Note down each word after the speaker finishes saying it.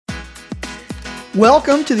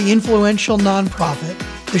Welcome to The Influential Nonprofit,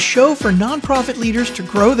 the show for nonprofit leaders to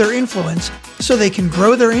grow their influence so they can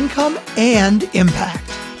grow their income and impact.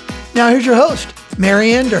 Now here's your host,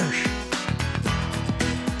 Marianne Dersch.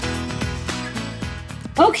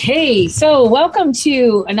 Okay, so welcome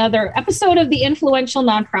to another episode of The Influential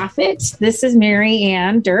Nonprofit. This is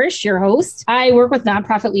Marianne Dersch, your host. I work with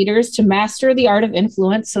nonprofit leaders to master the art of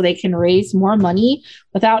influence so they can raise more money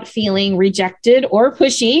without feeling rejected or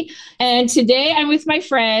pushy. And today I'm with my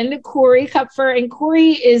friend, Corey Kupfer. And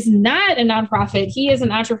Corey is not a nonprofit. He is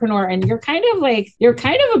an entrepreneur, and you're kind of a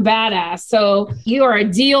badass. So you are a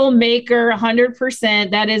deal maker,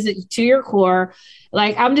 100%. That is to your core.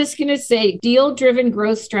 Like, I'm just going to say deal-driven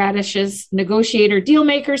growth strategist, negotiator, deal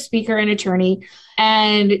maker, speaker, and attorney.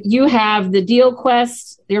 And you have the Deal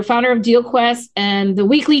Quest, you're founder of Deal Quest and the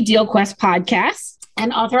weekly Deal Quest podcast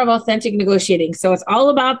and author of Authentic Negotiating. So it's all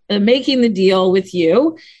about making the deal with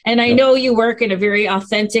you. And I know you work in a very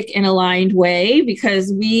authentic and aligned way because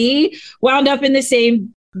we wound up in the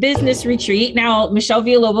same business retreat. Now, Michelle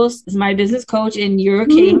Villalobos is my business coach, and you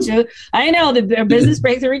came to, I know, the business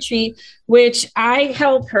breakthrough retreat, which I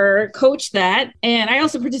help her coach that. And I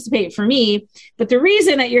also participate for me. But the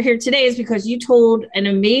reason that you're here today is because you told an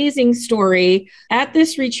amazing story at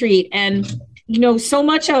this retreat. And, you know, so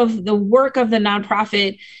much of the work of the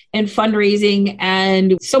nonprofit and fundraising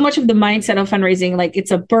and so much of the mindset of fundraising, like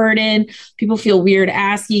it's a burden. People feel weird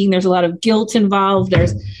asking. There's a lot of guilt involved.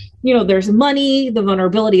 There's money, the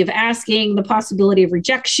vulnerability of asking, the possibility of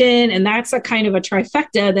rejection. And that's a kind of a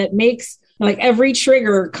trifecta that makes like every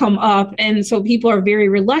trigger come up. And so people are very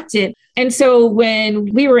reluctant. And so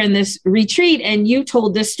when we were in this retreat and you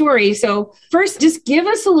told this story, so first, just give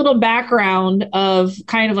us a little background of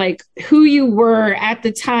kind of like who you were at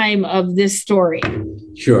the time of this story.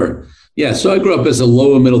 Sure. Yeah. So I grew up as a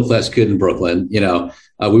lower middle class kid in Brooklyn.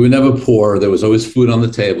 We were never poor. There was always food on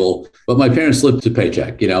the table, but my parents lived to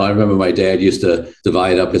paycheck. I remember my dad used to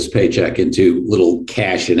divide up his paycheck into little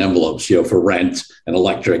cash and envelopes, for rent and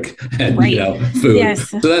electric and, food.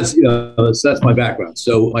 Yes. So that's my background.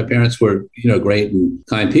 So my parents were, great and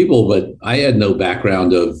kind people, but I had no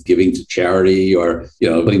background of giving to charity or,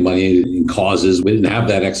 putting money in causes. We didn't have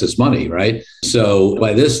that excess money. Right. So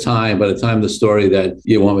by the time the story that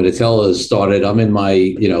you want me to tell is started, I'm in my,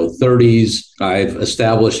 30s. I've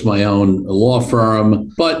established my own law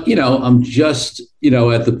firm, but, I'm just,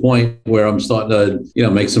 at the point where I'm starting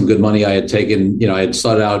to, make some good money. I had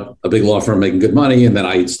started out a big law firm making good money, and then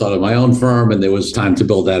I started my own firm, and there was time to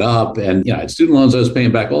build that up. And, I had student loans I was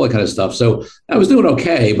paying back, all that kind of stuff. So I was doing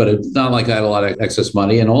okay, but it's not like I had a lot of excess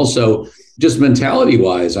money. And also just mentality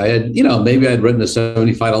wise, I had, maybe I'd written a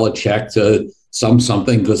 $75 check to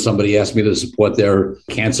something because somebody asked me to support their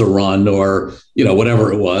cancer run or,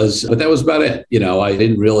 whatever it was. But that was about it.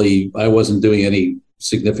 I wasn't doing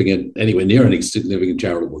anywhere near any significant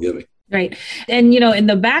charitable giving. Right. And, in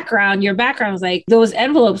the background, your background was like those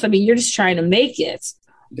envelopes. I mean, you're just trying to make it.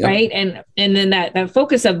 Yep. Right. And then that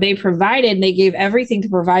focus of they provided, and they gave everything to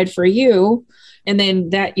provide for you. And then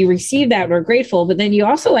that you received that, we're grateful. But then you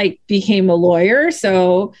also became a lawyer.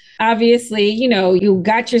 So obviously, you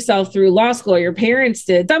got yourself through law school. Your parents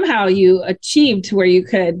did. Somehow you achieved to where you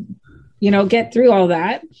could, get through all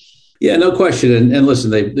that. Yeah, no question. And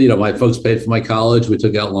listen, my folks paid for my college. We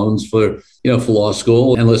took out loans for law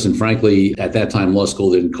school. And listen, frankly, at that time, law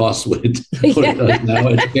school didn't cost what it does now.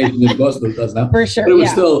 Education didn't cost what it does now. For sure. But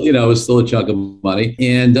it was still a chunk of money.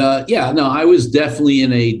 And I was definitely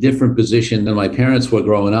in a different position than my parents were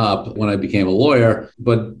growing up when I became a lawyer.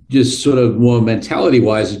 But just sort of more mentality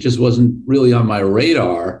wise, it just wasn't really on my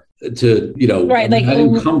radar. To right, I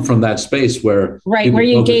didn't come from that space where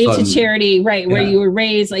you gave to charity, where you were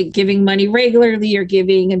raised giving money regularly or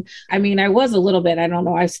giving. And I mean, I was a little bit, I don't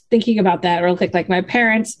know, I was thinking about that real quick. Like my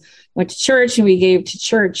parents went to church and we gave to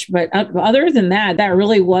church, but other than that, that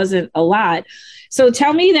really wasn't a lot. So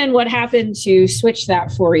tell me then what happened to switch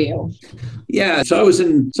that for you. Yeah. So I was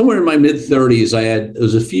somewhere in my mid 30s. It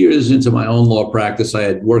was a few years into my own law practice. I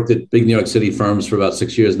had worked at big New York City firms for about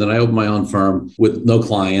 6 years. And then I opened my own firm with no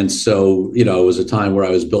clients. So, it was a time where I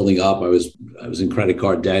was building up. I was in credit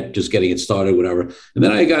card debt, just getting it started, whatever. And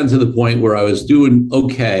then I got to the point where I was doing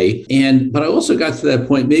okay. But I also got to that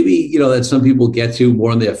point, maybe, that some people get to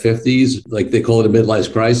more in their 50s, like they call it a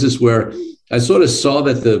midlife crisis, where I sort of saw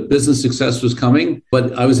that the business success was coming,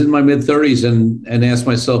 but I was in my mid 30s and asked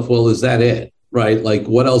myself, well, is that it? right? Like,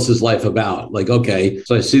 what else is life about? Like, okay,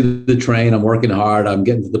 so I see the train, I'm working hard, I'm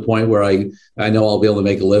getting to the point where I know I'll be able to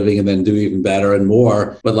make a living and then do even better and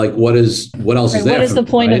more. But like, what else is there? What is the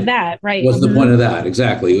point of right? that? Right. What's the point of that?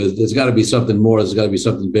 Exactly. There's got to be something more. There's got to be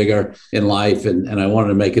something bigger in life. And I wanted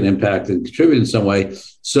to make an impact and contribute in some way.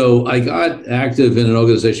 So I got active in an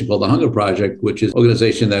organization called the Hunger Project, which is an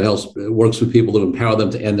organization that works with people to empower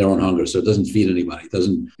them to end their own hunger. So it doesn't feed anybody. It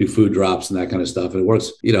doesn't do food drops and that kind of stuff. And it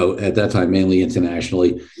works, at that time, mainly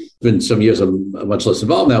internationally. It's been some years I'm much less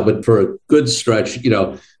involved now, but for a good stretch,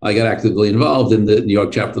 I got actively involved in the New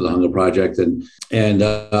York chapter of the Hunger Project. And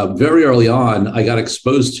very early on, I got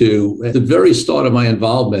exposed to, at the very start of my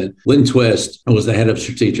involvement, Lynn Twist was the head of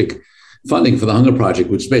strategic funding for the Hunger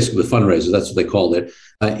Project, which is basically the fundraiser. That's what they called it.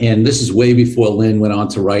 And this is way before Lynn went on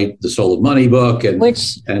to write the Soul of Money book. And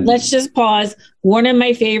let's just pause. One of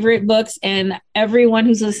my favorite books, and everyone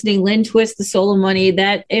who's listening, Lynn Twist, The Soul of Money,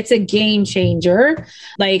 that it's a game changer.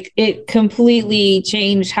 Like, it completely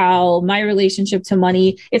changed how my relationship to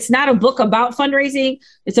money. It's not a book about fundraising.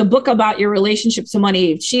 It's a book about your relationship to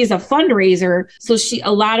money. She is a fundraiser. So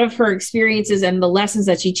a lot of her experiences and the lessons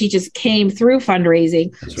that she teaches came through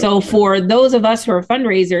fundraising. Right. So for those of us who are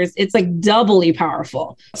fundraisers, it's like doubly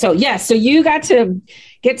powerful. So yes, so you got to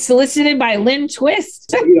get solicited by Lynn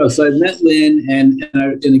Twist. So I met Lynn, and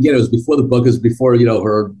again, it was before the book, it was before,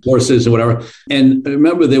 her courses and whatever. And I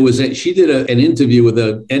remember she did an interview with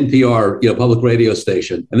a NPR, public radio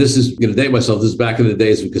station. And this is going to date myself. This is back in the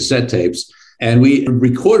days of cassette tapes. And we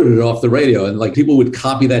recorded it off the radio, and like people would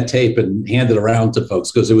copy that tape and hand it around to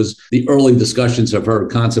folks because it was the early discussions of her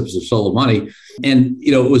concepts of Soul of Money. And,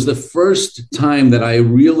 it was the first time that I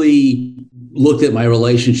really looked at my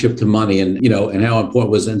relationship to money and how important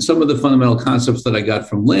it was. And some of the fundamental concepts that I got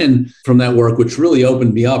from Lynn from that work, which really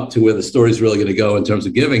opened me up to where the story's really going to go in terms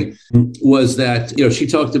of giving, was that, she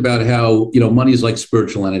talked about how, money is like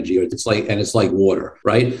spiritual energy. It's like water,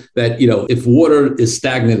 right? That, if water is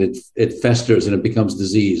stagnant, it festers and it becomes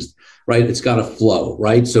diseased. Right? It's got to flow,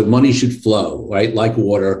 right? So money should flow, right? Like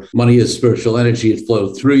water. Money is spiritual energy. It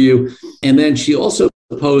flows through you. And then she also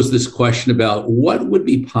posed this question about what would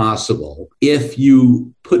be possible if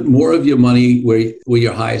you put more of your money where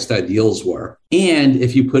your highest ideals were, and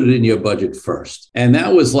if you put it in your budget first. And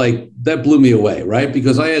that blew me away, right?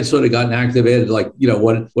 Because I had sort of gotten activated, like,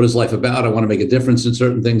 what is life about? I want to make a difference in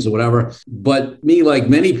certain things or whatever. But me, like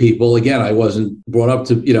many people, again, I wasn't brought up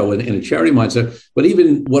to, in a charity mindset, but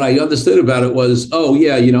even what I understood about it was, oh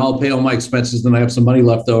yeah, I'll pay all my expenses, then I have some money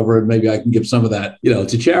left over and maybe I can give some of that,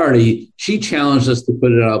 to charity. She challenged us to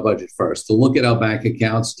put it in our budget first, to look at our bank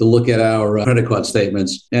accounts, to look at our credit card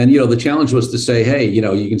statements. And, the challenge was to say, hey,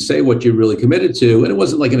 you can say what you're really committed to. And it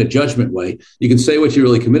wasn't like in a judgment way. You can say what you're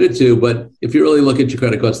really committed to, but if you really look at your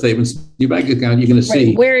credit card statements, your bank account, you're going to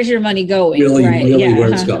see where is your money going? Really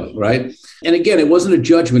where it's going, right? And again, it wasn't a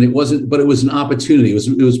judgment. But it was an opportunity.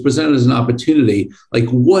 It was presented as an opportunity. Like,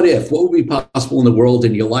 what would be possible in the world,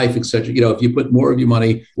 in your life, et cetera, if you put more of your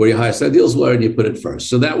money where your highest ideals were and you put it first.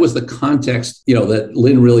 So that was the context, that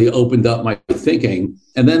Lynn really opened up my thinking.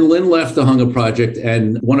 And then Lynn left the Hunger Project,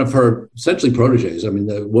 and one of her essentially proteges,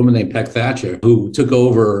 the woman named Peck Thatcher, who took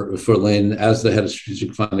over for Lynn as the head of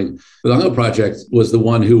strategic funding for the Hunger Project, was the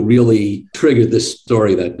one who really triggered this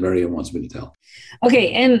story that Marianne wants me to tell.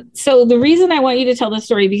 Okay. And so the reason I want you to tell this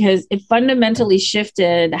story, because it fundamentally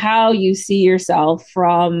shifted how you see yourself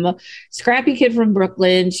from scrappy kid from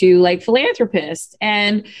Brooklyn to like philanthropist.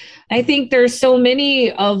 And I think there's so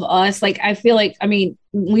many of us, like, I feel like,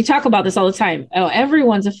 we talk about this all the time. Oh,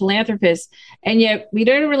 everyone's a philanthropist. And yet we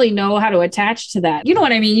don't really know how to attach to that. You know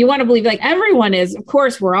what I mean? You want to believe like everyone is, of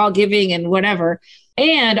course, we're all giving and whatever.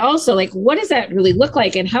 And also, like, what does that really look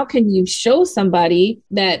like? And how can you show somebody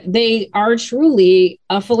that they are truly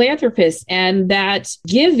a philanthropist and that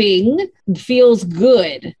giving feels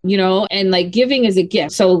good, and like giving is a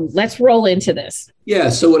gift. So let's roll into this. Yeah.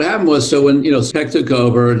 So what happened was, when, Peck took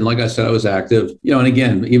over, and like I said, I was active, and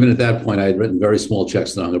again, even at that point, I had written very small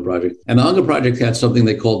checks to the Hunger Project. And the Hunger Project had something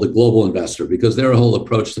they called the global investor, because their whole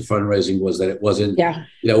approach to fundraising was that it wasn't,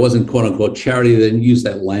 it wasn't quote unquote charity. They didn't use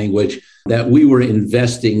that language, that we were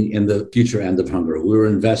investing in the future end of hunger. We were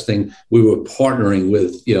partnering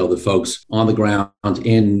with, the folks on the ground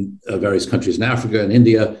in various countries in Africa and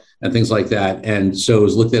India and things like that. And so it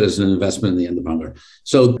was looked at as an investment in the end of hunger.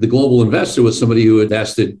 So the global investor was somebody who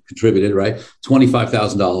contributed, right,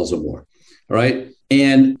 $25,000 or more, right?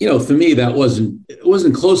 And, for me, it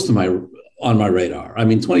wasn't close to on my radar.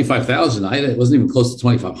 25,000, it wasn't even close to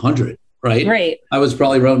 2,500, right? Right. I was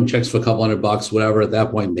probably writing checks for a couple $100, whatever, at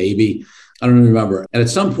that point, maybe. I don't remember. And at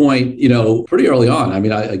some point, pretty early on, I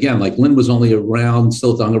mean, like Lynn was only around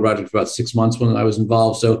still at the Hunger Project for about 6 months when I was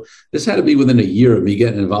involved. So this had to be within a year of me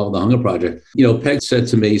getting involved with the Hunger Project. Peg said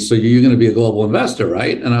to me, so you're going to be a global investor,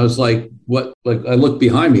 right? And I was like, what? Like, I looked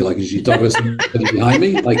behind me, like, is she talking to somebody behind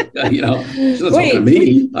me? Like, she's not talking to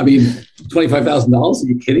me. I mean, $25,000? Are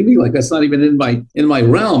you kidding me? Like, that's not even in my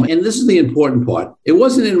realm. And this is the important part. It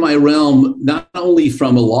wasn't in my realm, not only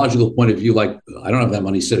from a logical point of view, like, I don't have that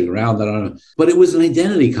money sitting around, I don't know, but it was an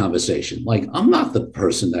identity conversation. Like, I'm not the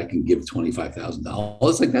person that can give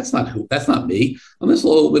 $25,000. Like, that's not me. I'm this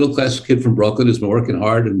low middle class kid from Brooklyn who's been working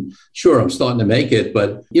hard, and sure, I'm starting to make it,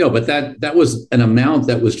 but that was an amount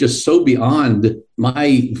that was just so beyond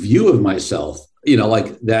my view of myself,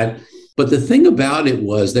 like that. But the thing about it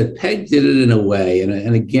was that Peg did it in a way,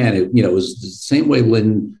 and again, it was the same way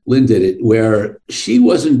Lynn did it, where she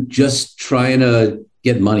wasn't just trying to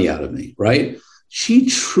get money out of me, right? She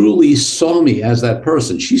truly saw me as that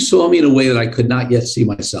person. She saw me in a way that I could not yet see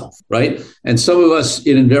myself, right? And some of us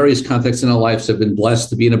in various contexts in our lives have been blessed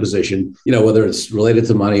to be in a position, whether it's related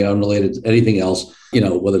to money, unrelated to anything else,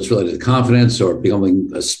 whether it's related to confidence or becoming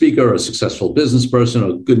a speaker or a successful business person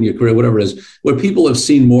or good in your career, whatever it is, where people have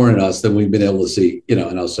seen more in us than we've been able to see, in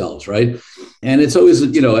ourselves, right? And it's always,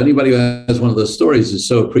 anybody who has one of those stories is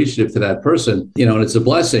so appreciative to that person, and it's a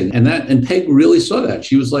blessing. And Peg really saw that.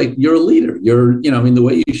 She was like, you're a leader. You're, the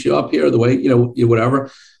way you show up here, the way, whatever.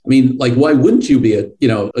 I mean, like, why wouldn't you be a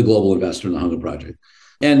global investor in the Hunger Project?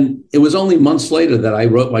 And it was only months later that I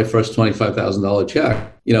wrote my first $25,000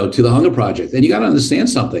 check, to the Hunger Project. And you got to understand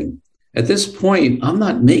something. At this point, I'm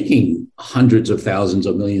not making hundreds of thousands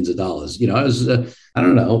or millions of dollars. I was, I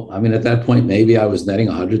don't know. I mean, at that point, maybe I was netting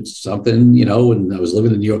 100 something, and I was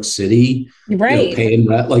living in New York City, right? Paying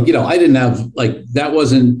rent. Like, I didn't have, like, that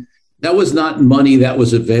was not money that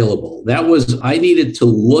was available. I needed to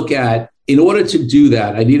look at, in order to do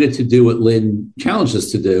that, I needed to do what Lynn challenged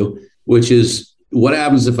us to do, which is, what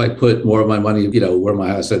happens if I put more of my money, where my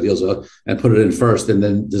asset deals are, and put it in first, and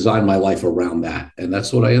then design my life around that? And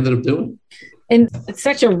that's what I ended up doing. And it's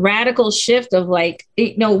such a radical shift of, like,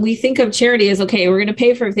 we think of charity as, okay, we're going to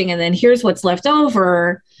pay for everything, and then here's what's left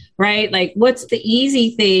over, right? Like, what's the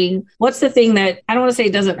easy thing? What's the thing that, I don't want to say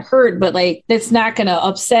it doesn't hurt, but like, that's not going to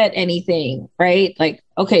upset anything, right? Like,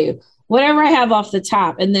 okay, whatever I have off the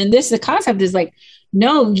top. And then the concept is like,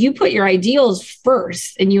 no, you put your ideals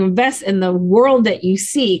first and you invest in the world that you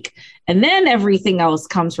seek. And then everything else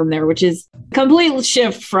comes from there, which is a complete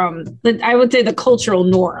shift from, I would say, the cultural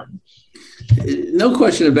norm. No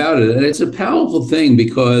question about it. And it's a powerful thing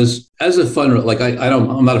because as a fundraiser, like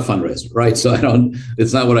I'm not a fundraiser, right? So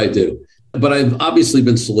it's not what I do. But I've obviously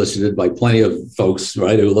been solicited by plenty of folks,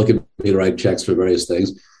 right, who look at me to write checks for various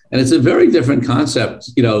things. And it's a very different concept,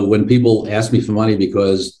 when people ask me for money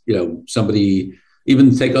because, somebody,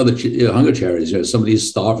 even take other hunger charities, somebody's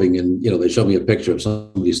starving and, they show me a picture of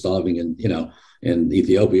somebody starving in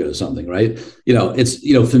Ethiopia or something, right?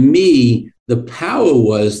 It's, for me, the power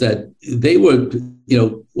was that they were,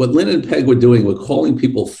 what Lynn and Peg were doing were calling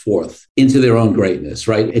people forth into their own greatness,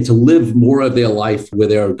 right? And to live more of their life where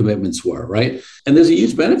their commitments were, right? And there's a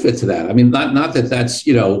huge benefit to that. I mean, not that that's,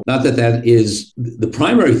 not that that is the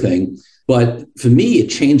primary thing, but for me, it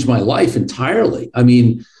changed my life entirely. I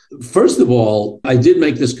mean, first of all, I did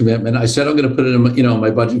make this commitment. I said I'm going to put it in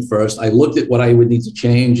my budget first. I looked at what I would need to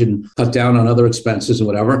change and cut down on other expenses and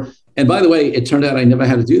whatever. And by the way, it turned out I never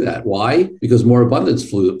had to do that. Why? Because more abundance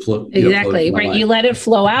flew exactly, right. You let it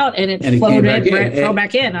flow out and it flowed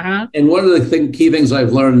back in. Uh-huh. And one of the key things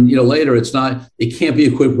I've learned, later, it can't be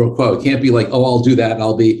a quid pro quo. It can't be like, oh, I'll do that. And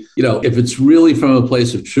I'll be, if it's really from a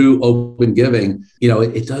place of true open giving,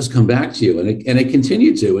 it does come back to you. And it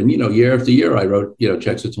continued to. And, year after year, I wrote,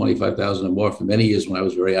 checks of $25,000 or more for many years when I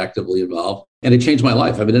was very actively involved. And it changed my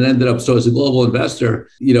life. I mean, it ended up, so as a global investor,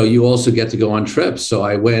 you also get to go on trips. So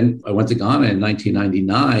I went to Ghana in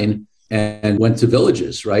 1999 and went to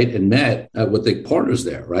villages, right? And met with the partners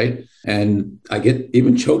there, right? And I get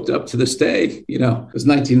even choked up to this day, it was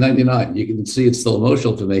 1999. You can see it's still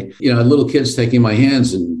emotional to me. I had little kids taking my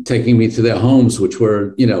hands and taking me to their homes, which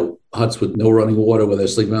were, huts with no running water where they're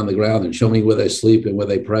sleeping on the ground, and show me where they sleep and where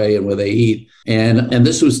they pray and where they eat. And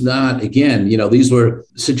this was not, again, these were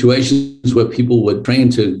situations where people would train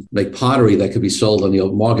to make pottery that could be sold on the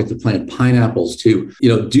open market, to plant pineapples, to,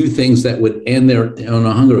 do things that would end their own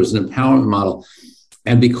hunger. It was an empowerment model.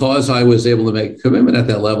 And because I was able to make a commitment at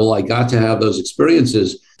that level, I got to have those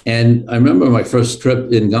experiences. And I remember my first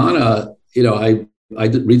trip in Ghana, I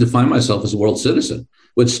redefined myself as a world citizen,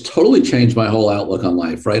 which totally changed my whole outlook on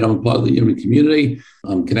life, right? I'm part of the human community.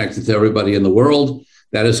 I'm connected to everybody in the world.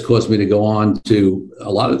 that has caused me to go on to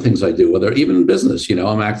a lot of things I do, whether even in business.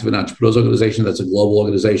 I'm active in an entrepreneurs organization that's a global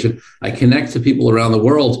organization. I connect to people around the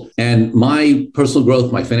world, and my personal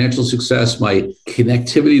growth, my financial success, my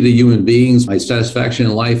connectivity to human beings, my satisfaction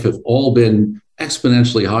in life have all been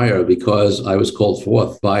exponentially higher because I was called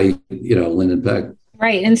forth by, Lynn and Peg.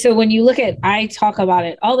 Right. And so when you look at, I talk about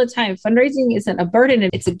it all the time, fundraising isn't a burden.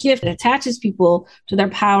 It's a gift. It attaches people to their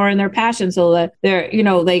power and their passion. So that their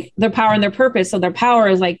power and their purpose. So their power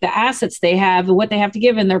is like the assets they have and what they have to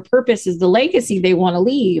give. And their purpose is the legacy they want to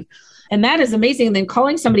leave. And that is amazing. And then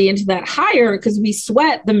calling somebody into that higher, because we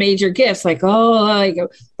sweat the major gifts, but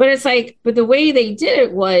it's like, but the way they did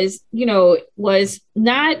it was, was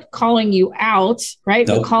not calling you out, right?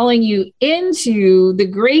 Nope. But calling you into the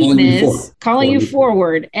greatness, calling you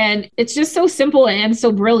forward. And it's just so simple and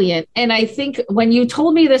so brilliant. And I think when you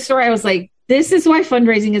told me this story, I was like, this is why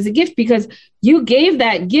fundraising is a gift, because you gave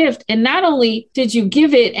that gift. And not only did you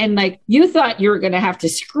give it and you thought you were going to have to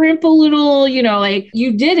scrimp a little,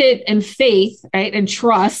 you did it in faith, right? And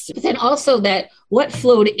trust, but then also that what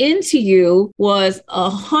flowed into you was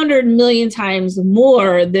 100 million times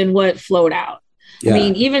more than what flowed out. Yeah. I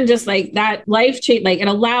mean, even just that life change, it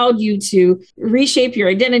allowed you to reshape your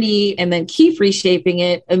identity and then keep reshaping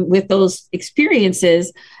it with those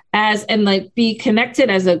experiences be connected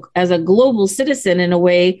as a global citizen in a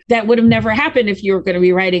way that would have never happened if you were going to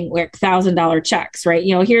be writing $1,000 checks, right?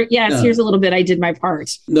 Here's a little bit, I did my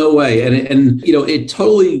part. No way. And it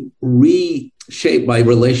totally reshaped my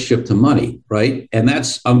relationship to money, right? And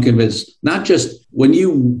I'm convinced, not just when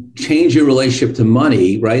you change your relationship to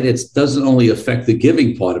money, right? It doesn't only affect the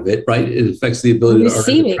giving part of it, right? It affects the ability to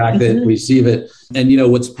earn it, attract it, receive it. And,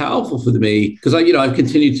 what's powerful for me, because I've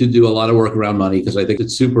continued to do a lot of work around money because I think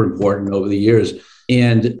it's super important over the years.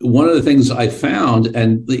 And one of the things I found,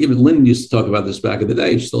 and even Lynn used to talk about this back in the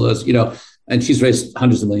day, she still does, and she's raised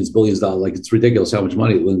hundreds of millions, billions of dollars. It's ridiculous how much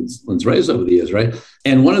money Lynn's raised over the years, right?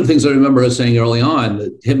 And one of the things I remember her saying early on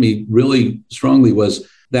that hit me really strongly was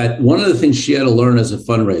that one of the things she had to learn as a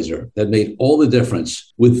fundraiser that made all the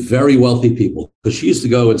difference with very wealthy people, because she used to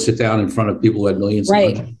go and sit down in front of people who had millions,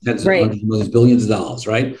 right. Tens of hundreds of millions, billions of dollars,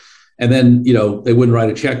 right? And then, they wouldn't write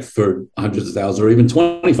a check for hundreds of thousands or even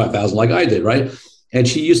 25,000 like I did, right? And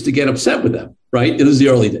she used to get upset with them, right? It was the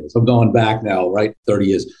early days. I'm going back now, right? 30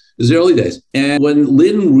 years. It was the early days. And when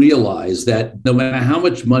Lynn realized that no matter how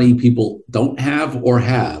much money people don't have or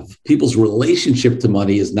have, people's relationship to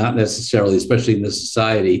money is not necessarily, especially in this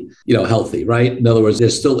society, healthy, right? In other words,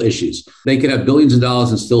 there's still issues. They could have billions of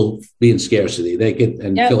dollars and still be in scarcity. They could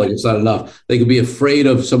feel like it's not enough. They could be afraid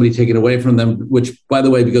of somebody taking away from them, which, by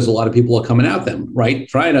the way, because a lot of people are coming at them, right?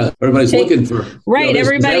 Everybody's looking for right.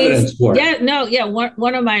 Everybody's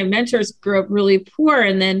One of my mentors grew up really poor,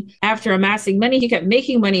 and then after amassing money, he kept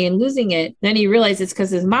making money and losing it. Then he realized it's because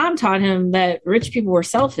his mom taught him that rich people were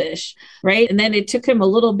selfish, right? And then it took him a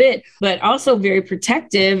little bit, but also very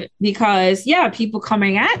protective because, people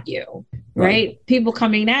coming at you, right? People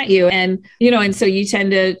coming at you. And, and so you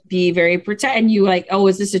tend to be very protective, and you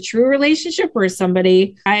is this a true relationship or is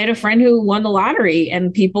somebody, I had a friend who won the lottery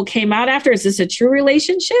and people came out after, is this a true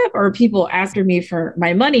relationship or people after me for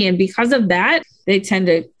my money? And because of that, they tend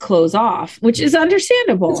to close off, which is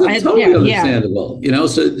understandable. It's totally understandable.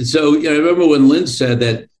 So I remember when Lynn said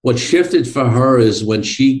that what shifted for her is when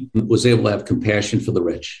she was able to have compassion for the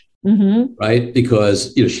rich. Mm-hmm. Right.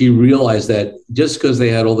 Because, she realized that just because they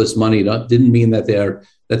had all this money didn't mean that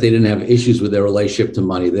they didn't have issues with their relationship to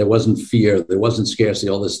money. There wasn't fear. There wasn't scarcity,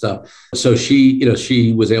 all this stuff. So she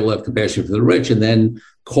was able to have compassion for the rich and then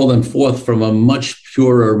call them forth from a much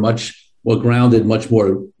purer, much more grounded, much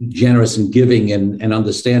more generous and giving and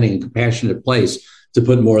understanding and compassionate place to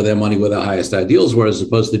put more of their money where their highest ideals were, as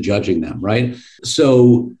opposed to judging them, right?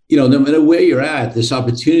 So, no matter where you're at, this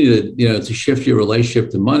opportunity to shift your relationship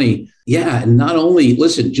to money, and not only,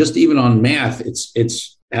 listen, just even on math,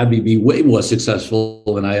 it's had me be way more successful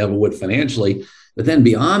than I ever would financially. But then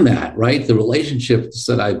beyond that, right, the relationships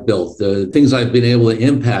that I've built, the things I've been able to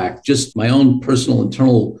impact, just my own personal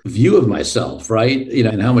internal view of myself, right,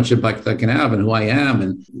 and how much impact I can have and who I am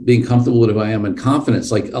and being comfortable with who I am and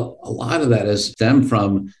confidence. A lot of that has stemmed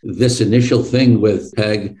from this initial thing with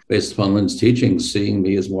Peg, based upon Lynn's teachings, seeing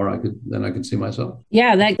me as more than I could see myself.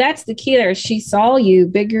 Yeah, that's the key there. She saw you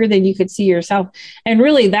bigger than you could see yourself. And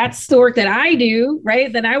really, that's the work that I do,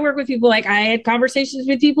 right? Then I work with people. I had conversations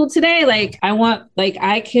with people today. I want up. Like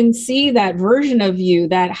I can see that version of you,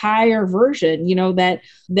 that higher version,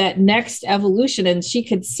 that next evolution. And she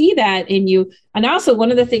could see that in you. And also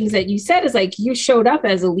one of the things that you said is like, you showed up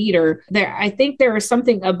as a leader there. I think there was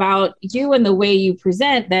something about you and the way you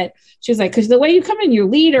present that she was like, because the way you come in, you're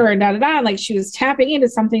leader and like she was tapping into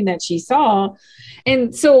something that she saw.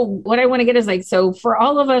 And so what I want to get is like, so for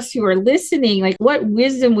all of us who are listening, like what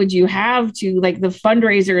wisdom would you have to like the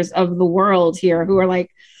fundraisers of the world here who are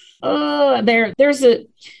like, oh,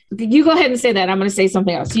 you go ahead and say that. I'm going to say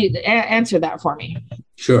something else. You answer that for me.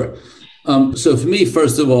 Sure. So for me,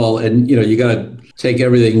 first of all, and you got to take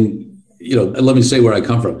everything, let me say where I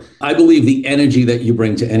come from. I believe the energy that you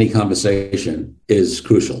bring to any conversation is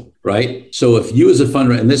crucial, right? So if you as a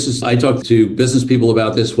fundraiser, I talk to business people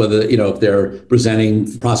about this, whether, if they're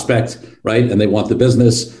presenting prospect, right? And they want the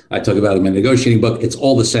business, I talk about it in my negotiating book. It's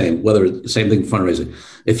all the same, same thing fundraising.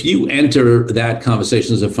 If you enter that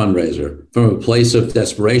conversation as a fundraiser from a place of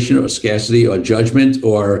desperation or scarcity or judgment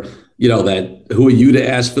or that who are you to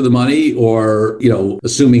ask for the money or,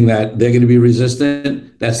 assuming that they're going to be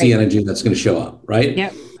resistant, that's right. The energy that's going to show up. Right.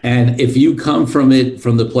 Yep. And if you come from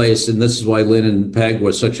the place, and this is why Lynn and Peg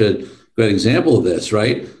were such a great example of this,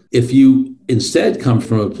 right? If you instead come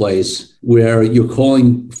from a place where you're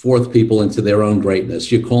calling forth people into their own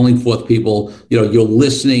greatness, you're calling forth people, you're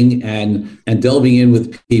listening and delving in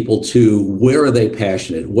with people to where are they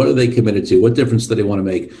passionate? What are they committed to? What difference do they want to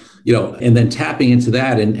make? And then tapping into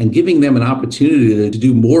that and giving them an opportunity to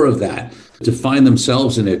do more of that, to find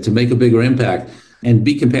themselves in it, to make a bigger impact and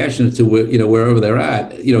be compassionate to wherever they're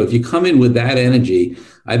at. If you come in with that energy,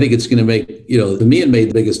 I think it's going to make, to me, it made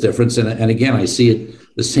the biggest difference. And again, I see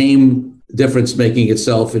it the same difference making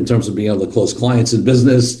itself in terms of being able to close clients in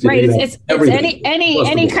business. Right. It's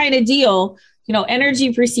any kind of deal.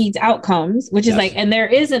 Energy precedes outcomes, which is like, and there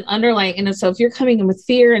is an underlying, and so if you're coming in with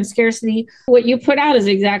fear and scarcity, what you put out is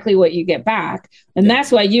exactly what you get back. And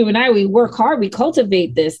that's why you and I, we work hard, we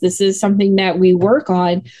cultivate this. This is something that we work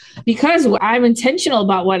on because I'm intentional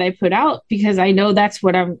about what I put out because I know that's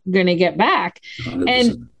what I'm going to get back.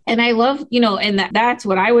 100%. And I love, and that's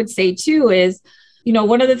what I would say too is,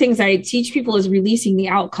 one of the things I teach people is releasing the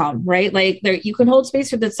outcome, right? Like you can hold space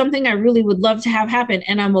for that's something I really would love to have happen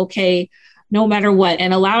and I'm okay no matter what,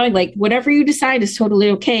 and allowing like whatever you decide is totally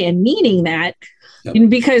okay and meaning that. Yep. And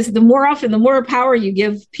because the more power you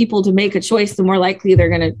give people to make a choice, the more likely they're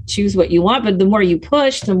going to choose what you want. But the more you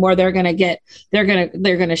push, the more they're going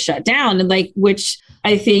to shut down. And like, which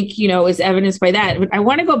I think, is evidenced by that. But I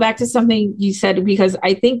want to go back to something you said, because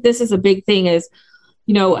I think this is a big thing is,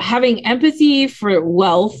 having empathy for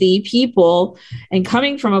wealthy people and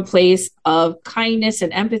coming from a place of kindness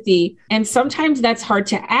and empathy. And sometimes that's hard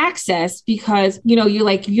to access because,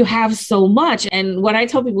 you have so much. And what I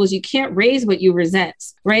tell people is you can't raise what you resent,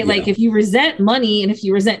 right? Yeah. Like if you resent money and if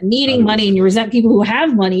you resent needing money and you resent people who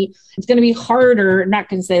have money, it's going to be harder, not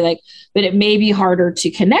going to say but it may be harder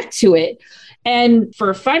to connect to it. And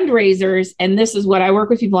for fundraisers, and this is what I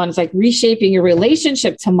work with people on, it's like reshaping your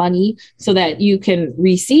relationship to money so that you can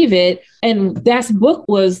receive it. And that book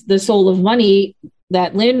was The Soul of Money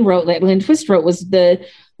that Lynn Twist wrote, was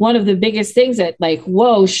one of the biggest things that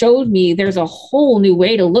showed me there's a whole new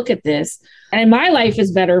way to look at this. And my life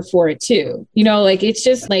is better for it too. It's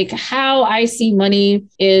just like how I see money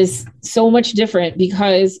is so much different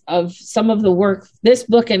because of some of the work, this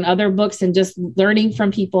book and other books, and just learning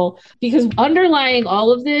from people, because underlying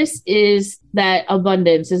all of this is that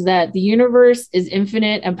abundance, is that the universe is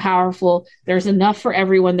infinite and powerful. There's enough for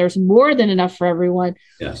everyone. There's more than enough for everyone.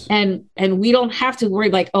 Yes. And we don't have to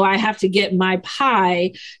worry I have to get my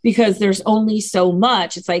pie because there's only so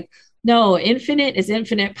much. It's like, no, infinite is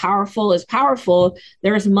infinite, powerful is powerful.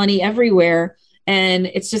 There's money everywhere. And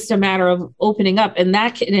it's just a matter of opening up. And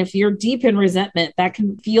if you're deep in resentment, that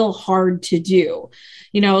can feel hard to do,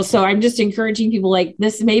 so I'm just encouraging people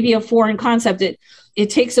this may be a foreign concept. It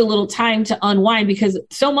takes a little time to unwind because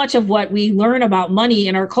so much of what we learn about money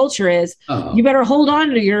in our culture is you better hold on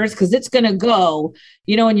to yours because it's going to go,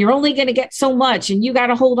 and you're only going to get so much and you got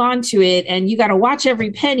to hold on to it and you got to watch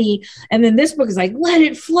every penny. And then this book is like, let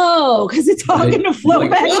it flow because it's all going to flow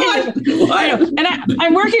back in. And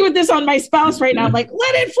I'm working with this on my spouse right now. I'm like,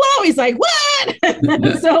 let it flow. He's like,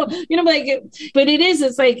 what? So, but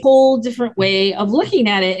it's like a whole different way of looking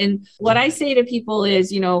at it. And what I say to people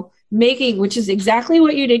is, which is exactly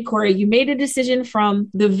what you did, Corey. You made a decision from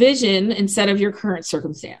the vision instead of your current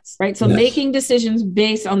circumstance, right? So making decisions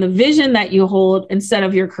based on the vision that you hold instead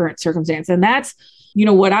of your current circumstance. And that's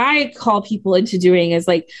what I call people into doing is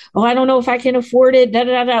like, oh, I don't know if I can afford it.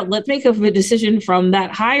 Let's make a decision from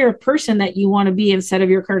that higher person that you want to be instead of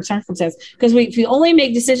your current circumstance. Because if we only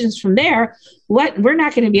make decisions from there, we're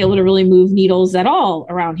not going to be able to really move needles at all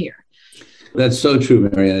around here. That's so true,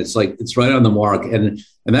 Marianne. It's like, it's right on the mark. And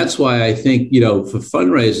that's why I think, for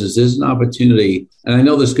fundraisers, there's an opportunity. And I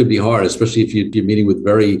know this could be hard, especially if you're meeting with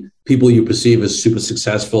people you perceive as super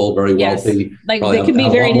successful, very wealthy. Like they can be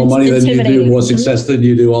very more money than you do, more Mm-hmm. success than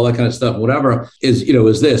you do, all that kind of stuff. Whatever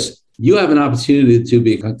is this. You have an opportunity to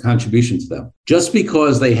be a contribution to them. Just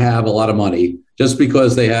because they have a lot of money, just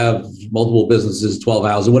because they have multiple businesses, 12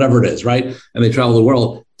 houses, whatever it is, right? And they travel the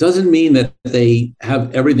world, doesn't mean that they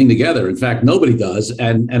have everything together. In fact, nobody does.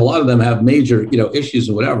 And a lot of them have major, issues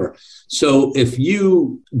and whatever. So if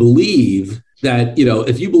you believe that,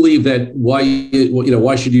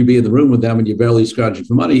 why should you be in the room with them and you're barely scrounging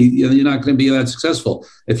for money, you're not going to be that successful.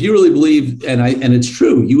 If you really believe, and it's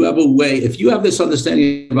true, you have a way, if you have this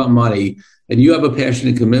understanding about money and you have a passion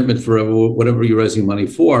and commitment for whatever you're raising money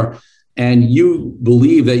for, and you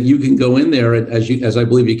believe that you can go in there as I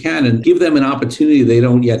believe you can and give them an opportunity they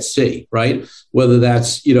don't yet see, right? Whether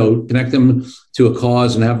that's, connect them to a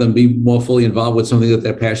cause and have them be more fully involved with something that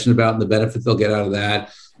they're passionate about and the benefit they'll get out of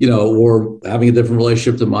that, or having a different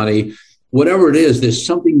relationship to money, whatever it is, there's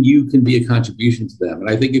something you can be a contribution to them. And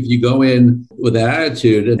I think if you go in with that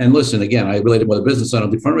attitude, and listen, again, I relate it with a business, I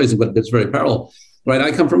don't do fundraising, but it's very parallel, right?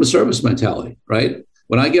 I come from a service mentality, right?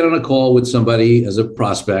 When I get on a call with somebody as a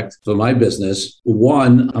prospect for my business,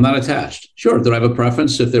 one, I'm not attached. Sure, do I have a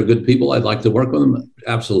preference? If they're good people, I'd like to work with them.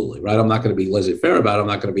 Absolutely, right? I'm not going to be laissez-faire about it. I'm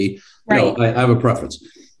not going to be, I have a preference.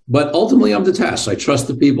 But ultimately, I'm detached. I trust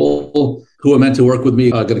the people who are meant to work with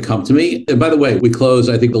me are going to come to me. And by the way, we close,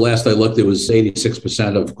 I think the last I looked, it was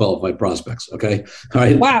 86% of qualified prospects. Okay. All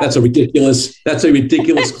right. Wow. That's a ridiculous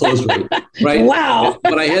close rate. Right. Wow.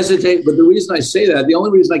 But I hesitate. But the reason I say that, the only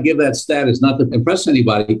reason I give that stat is not to impress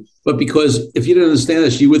anybody, but because if you didn't understand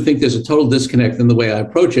this, you would think there's a total disconnect in the way I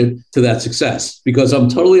approach it to that success, because I'm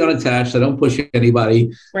totally unattached. I don't push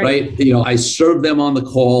anybody. Right. I serve them on the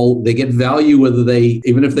call. They get value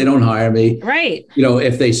even if they don't hire me. Right.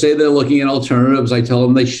 If they say they're looking at alternatives, I tell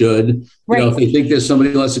them they should. Right. If they think there's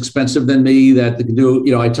somebody less expensive than me that they can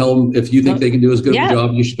do, I tell them, if you think they can do as good of a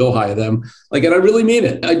job, you should go hire them. And I really mean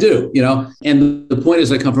it. I do, And the point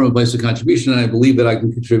is, I come from a place of contribution, and I believe that I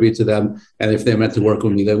can contribute to them. And if they're meant to work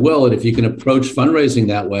with me, they will. And if you can approach fundraising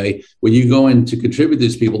that way, where you go in to contribute to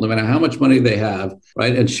these people, no matter how much money they have,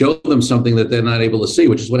 right, and show them something that they're not able to see,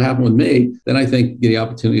 which is what happened with me, then I think the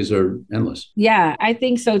opportunities are endless. Yeah, I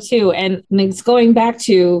think so too. And it's going back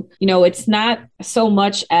to, it's not so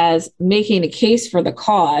much as making a case for the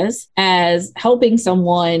cause as helping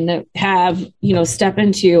someone have, step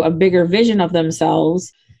into a bigger vision of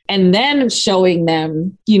themselves, and then showing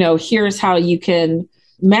them, here's how you can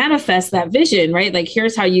manifest that vision, right? Like,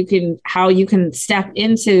 here's how you can step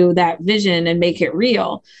into that vision and make it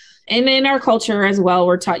real. And in our culture as well,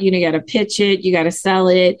 we're taught, you got to pitch it, you got to sell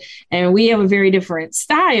it. And we have a very different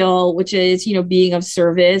style, which is, being of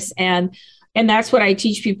service. And that's what I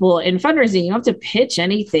teach people in fundraising. You don't have to pitch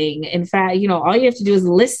anything. In fact, all you have to do is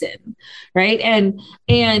listen, right?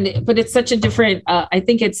 But it's such a different, I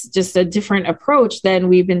think it's just a different approach than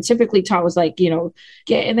we've been typically taught, was like,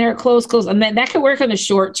 get in there, close. And then that could work on the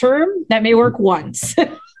short term. That may work once.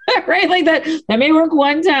 Right? Like that may work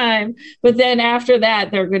one time, but then after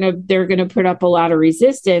that, they're going to put up a lot of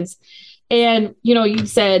resistance. And, you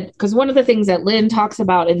said, because one of the things that Lynn talks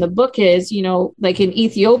about in the book is, like in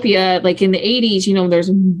Ethiopia, like in the 80s, there's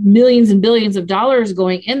millions and billions of dollars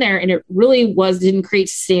going in there, and it really didn't create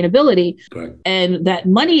sustainability. Correct. And that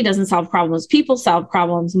money doesn't solve problems. People solve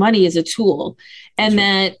problems. Money is a tool. And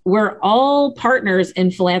that we're all partners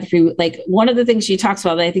in philanthropy. Like, one of the things she talks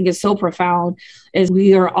about that I think is so profound is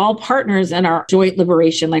we are all partners in our joint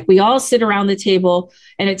liberation. Like, we all sit around the table,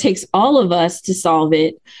 and it takes all of us to solve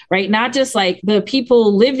it, right? Not just like the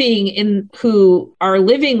people who are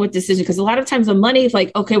living with decisions, because a lot of times the money is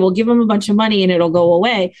like, okay, we'll give them a bunch of money and it'll go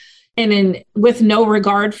away. And then with no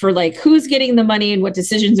regard for like who's getting the money and what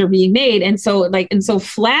decisions are being made. And so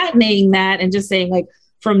flattening that and just saying, like,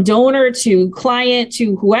 from donor to client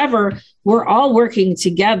to whoever, we're all working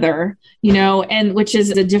together, and which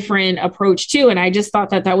is a different approach too. And I just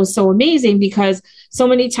thought that was so amazing, because so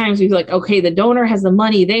many times we're like, okay, the donor has the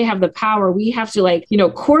money, they have the power, we have to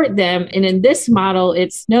court them. And in this model,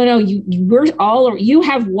 it's no, you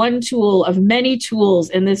have one tool of many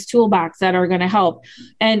tools in this toolbox that are going to help.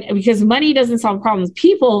 And because money doesn't solve problems,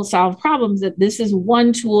 people solve problems, that this is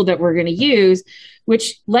one tool that we're going to use.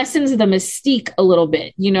 which lessens the mystique a little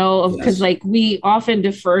bit, because like we often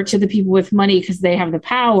defer to the people with money because they have the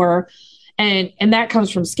power. And that comes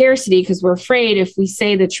from scarcity because we're afraid if we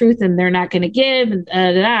say the truth and they're not going to give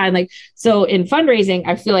and like, so in fundraising,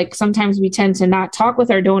 I feel like sometimes we tend to not talk with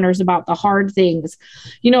our donors about the hard things,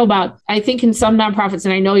 I think in some nonprofits,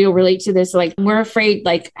 and I know you'll relate to this, like we're afraid,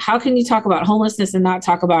 like, how can you talk about homelessness and not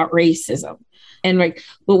talk about racism? And like,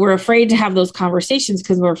 but we're afraid to have those conversations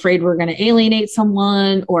because we're afraid we're going to alienate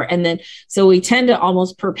someone so we tend to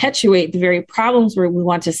almost perpetuate the very problems where we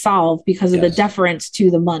want to solve because of the deference to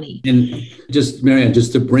the money. And just, Marianne,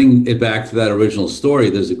 just to bring it back to that original story,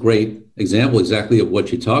 there's a great example exactly of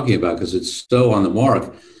what you're talking about because it's so on the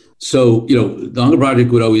mark. So, the Hunger Project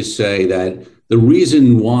would always say that the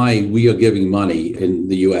reason why we are giving money in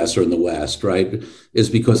the US or in the West, right, is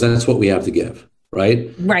because that's what we have to give.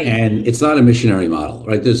 Right. And it's not a missionary model,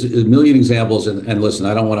 right? There's a million examples. And listen,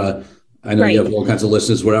 I know you have all kinds of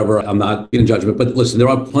listeners, whatever. I'm not in judgment, but listen, there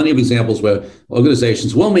are plenty of examples where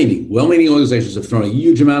organizations, well-meaning organizations have thrown a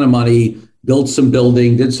huge amount of money, built some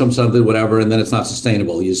building, did something, whatever, and then it's not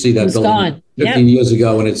sustainable. You see that it's building gone. 15 years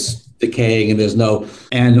ago and it's decaying and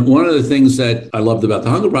and one of the things that I loved about the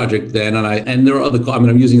Hunger Project then, and there are other,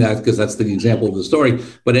 I'm using that because that's the example of the story,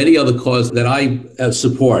 but any other cause that I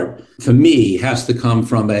support for me has to come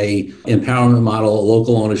from a empowerment model, a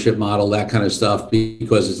local ownership model, that kind of stuff,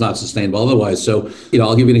 because it's not sustainable otherwise. So,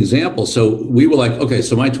 I'll give you an example. So we were like, okay,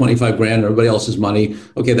 so my 25 grand, everybody else's money.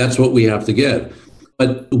 Okay, that's what we have to give.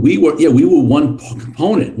 But we were one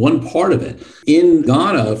component, one part of it. In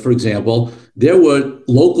Ghana, for example, there were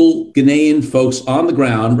local Ghanaian folks on the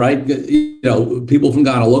ground, right? People from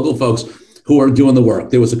Ghana, local folks who are doing the work.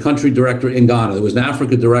 There was a country director in Ghana. There was an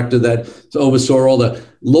Africa director that oversaw all the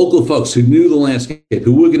local folks who knew the landscape,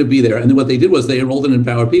 who were going to be there. And then what they did was they enrolled and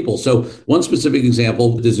empowered people. So one specific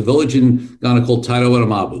example, there's a village in Ghana called Taito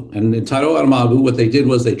Adamabu. And in Taito Adamabu, what they did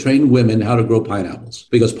was they trained women how to grow pineapples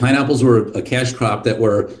because pineapples were a cash crop that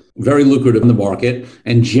were very lucrative in the market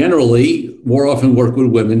and generally more often work with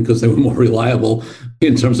women because they were more reliable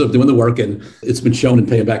in terms of doing the work. And it's been shown in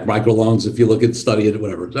paying back microloans if you look at, study it,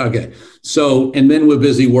 whatever. Okay. So, and men were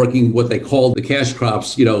busy working what they called the cash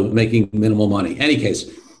crops, making minimal money. Any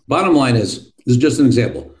case, bottom line is, this is just an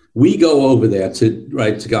example. We go over there to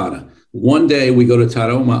Ghana. One day we go to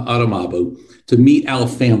Taito Adamabu to meet our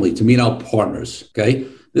family, to meet our partners. Okay.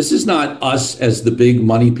 This is not us as the big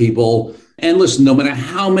money people. And listen, no matter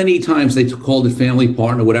how many times they called it family,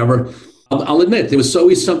 partner, whatever, I'll admit there was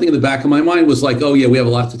always something in the back of my mind was like, oh yeah, we have a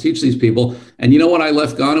lot to teach these people. And you know what I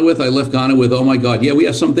left Ghana with? I left Ghana with, oh my God, yeah, we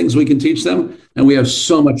have some things we can teach them. And we have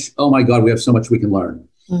so much, oh my God, we have so much we can learn.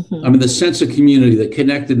 Mm-hmm. I mean, the sense of community, the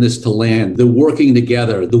connectedness to land, the working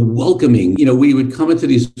together, the welcoming, we would come into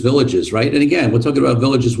these villages, right? And again, we're talking about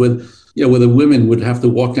villages with, where the women would have to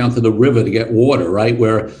walk down to the river to get water, right?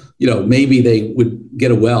 Where, maybe they would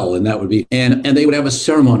get a well and that would be, and they would have a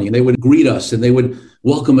ceremony and they would greet us and they would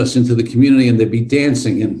welcome us into the community and they'd be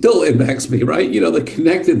dancing and still impacts me, right? The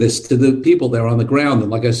connectedness to the people there on the ground.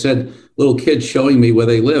 And like I said, little kids showing me where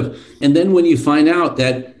they live. And then when you find out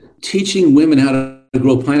that teaching women how to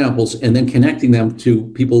grow pineapples and then connecting them to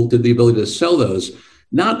people to the ability to sell those,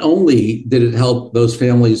 not only did it help those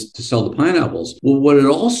families to sell the pineapples, well, what it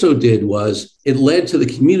also did was it led to the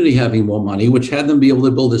community having more money, which had them be able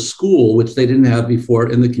to build a school, which they didn't have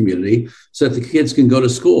before in the community, so that the kids can go to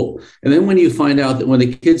school. And then when you find out that when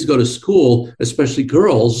the kids go to school, especially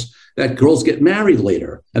girls, that girls get married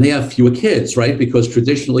later and they have fewer kids, right? Because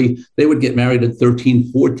traditionally they would get married at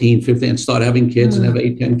 13, 14, 15 and start having kids and have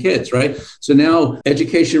 8, 10 kids, right? So now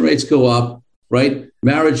education rates go up, right?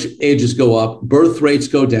 Marriage ages go up, birth rates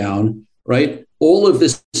go down, right? All of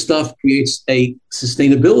this stuff creates a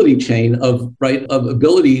sustainability chain of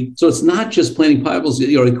ability. So it's not just planting pineapples,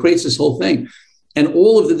 it creates this whole thing. And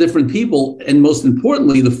all of the different people, and most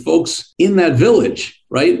importantly, the folks in that village,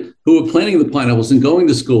 right, who are planting the pineapples and going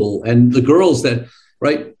to school, and the girls that,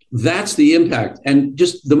 right, that's the impact. And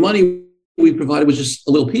just the money we provided was just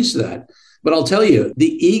a little piece of that. But I'll tell you,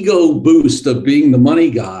 the ego boost of being the money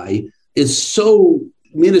guy is so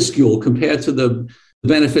minuscule compared to the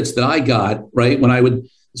benefits that I got, right, when I would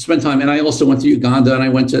spend time. And I also went to Uganda and I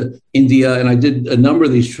went to India and I did a number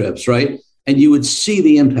of these trips, right? And you would see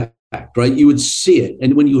the impact, right? You would see it.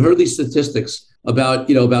 And when you heard these statistics about,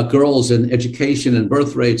 about girls and education and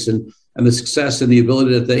birth rates and the success and the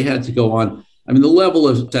ability that they had to go on, I mean, the level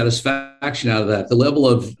of satisfaction out of that, the level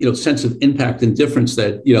of, sense of impact and difference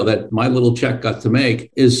that, that my little check got to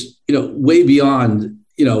make is, way beyond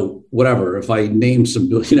whatever, if I name some,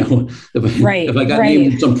 if I got right.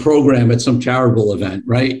 named some program at some charitable event,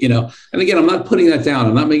 right? And again, I'm not putting that down.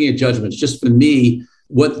 I'm not making a judgment. It's just for me,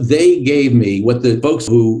 what they gave me, what the folks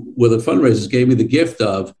who were the fundraisers gave me the gift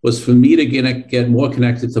of, was for me to get more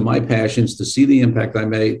connected to my passions, to see the impact I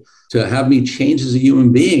made, to have me change as a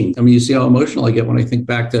human being. I mean, you see how emotional I get when I think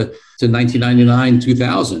back to 1999,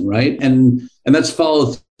 2000, right? And that's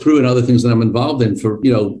followed through in other things that I'm involved in for,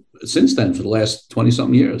 since then, for the last 20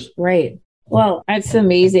 something years. Right. Well, that's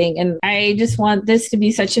amazing. And I just want this to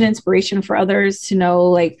be such an inspiration for others to know,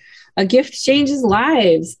 like, a gift changes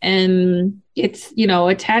lives, and it's,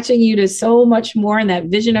 attaching you to so much more in that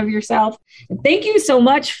vision of yourself. And thank you so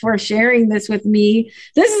much for sharing this with me.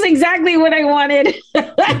 This is exactly what I wanted.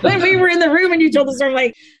 When we were in the room and you told the story, I'm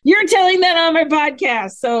like, you're telling that on my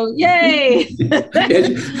podcast. So yay.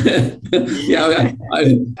 Yeah, I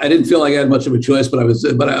didn't feel like I had much of a choice, but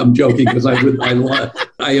I'm joking because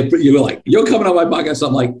you were like, you're coming on my podcast.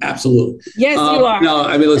 I'm like, absolutely. Yes, you are. No,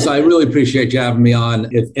 I mean, listen, I really appreciate you having me on.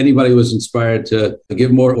 If anybody was inspired to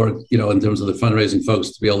give more, or, in terms of the fundraising folks,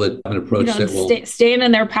 to be able to have an approach that will stand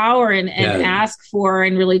in their power and ask for,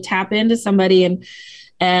 and really tap into somebody, and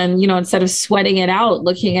instead of sweating it out,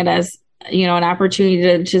 looking at it as, an opportunity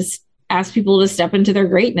to just ask people to step into their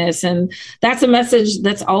greatness. And that's a message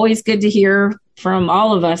that's always good to hear from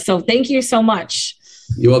all of us. So thank you so much.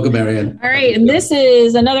 You're welcome, Marianne. All right. And this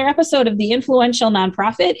is another episode of The Influential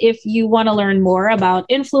Nonprofit. If you want to learn more about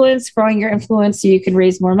influence, growing your influence so you can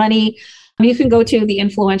raise more money, you can go to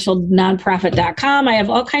theinfluentialnonprofit.com. I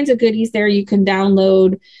have all kinds of goodies there you can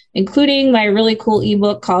download, including my really cool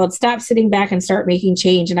ebook called Stop Sitting Back and Start Making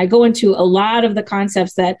Change. And I go into a lot of the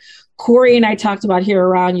concepts that Corey and I talked about here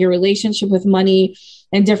around your relationship with money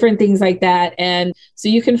and different things like that. And so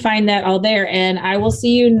you can find that all there. And I will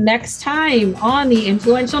see you next time on The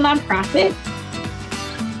Influential Nonprofit.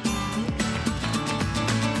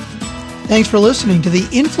 Thanks for listening to The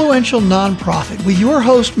Influential Nonprofit with your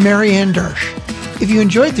host, Marianne Dersch. If you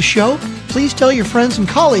enjoyed the show, please tell your friends and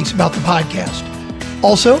colleagues about the podcast.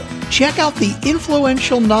 Also, check out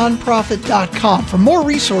theinfluentialnonprofit.com for more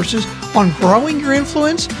resources on growing your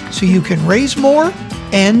influence so you can raise more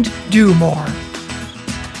and do more.